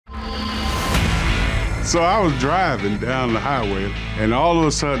So I was driving down the highway, and all of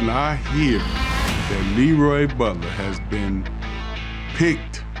a sudden I hear that LeRoy Butler has been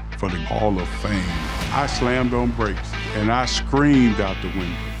picked for the Hall of Fame. I slammed on brakes, and I screamed out the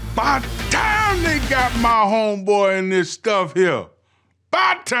window, "By time they got my homeboy in this stuff here!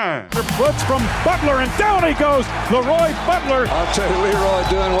 By time!" Blitz from Butler, and down he goes, LeRoy Butler. I'll tell you, LeRoy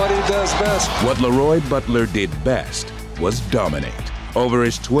doing what he does best. What LeRoy Butler did best was dominate. Over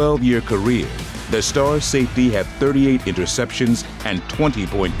his 12-year career, the star safety had 38 interceptions and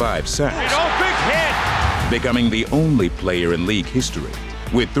 20.5 sacks. Big hit! Becoming the only player in league history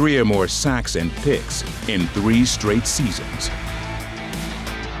with 3 or more sacks and picks in 3 straight seasons.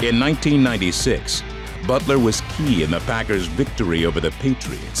 In 1996, Butler was key in the Packers' victory over the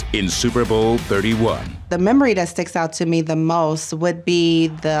Patriots in Super Bowl 31. The memory that sticks out to me the most would be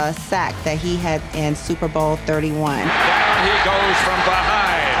the sack that he had in Super Bowl 31. Down he goes from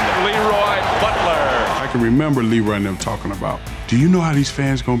behind, LeRoy Butler. I can remember LeRoy and them talking about, do you know how these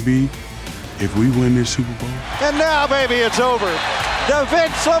fans gonna be if we win this Super Bowl? And now, baby, it's over. The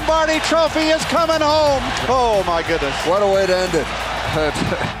Vince Lombardi Trophy is coming home. Oh, my goodness. What a way to end it.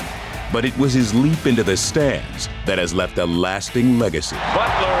 But it was his leap into the stands that has left a lasting legacy.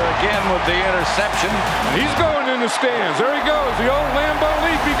 Butler again with the interception. He's going in the stands. There he goes, the old Lambeau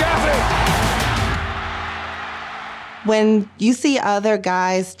leap. He got it. When you see other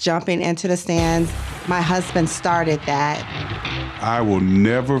guys jumping into the stands, my husband started that. I will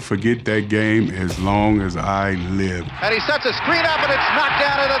never forget that game as long as I live. And he sets a screen up, and it's knocked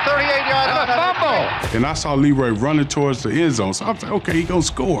down at the 38-yard line. And a fumble. And I saw LeRoy running towards the end zone, so I was like, okay, he gonna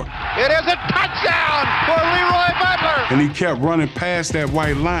score. It is a touchdown for LeRoy Butler. And he kept running past that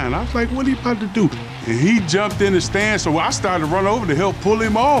white line. I was like, what are he about to do? And he jumped in the stand, so I started to run over to help pull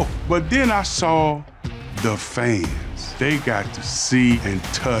him off. But then I saw the fans. They got to see and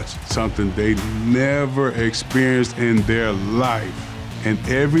touch something they never experienced in their life. And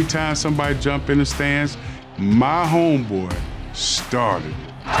every time somebody jumped in the stands, my homeboy started.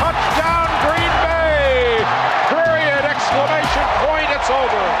 Touchdown, Green Bay! Period! Exclamation point, it's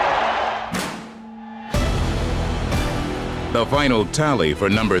over. The final tally for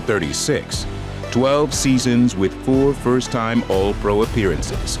number 36, 12 seasons with 4 first-time All-Pro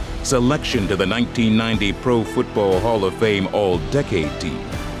appearances, selection to the 1990 Pro Football Hall of Fame All-Decade Team,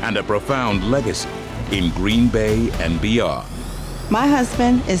 and a profound legacy in Green Bay and beyond. My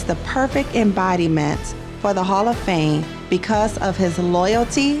husband is the perfect embodiment for the Hall of Fame because of his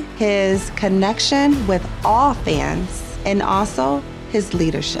loyalty, his connection with all fans, and also his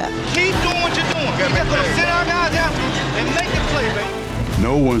leadership. Keep doing what you're doing. You're just going to sit our guys out and make the play, baby.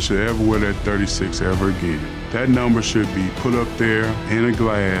 No one should ever wear that 36 ever again. That number should be put up there in a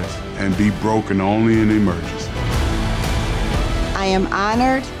glass and be broken only in emergency. I am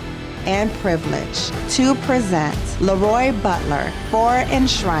honored and privileged to present LeRoy Butler for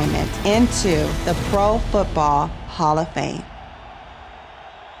enshrinement into the Pro Football Hall of Fame.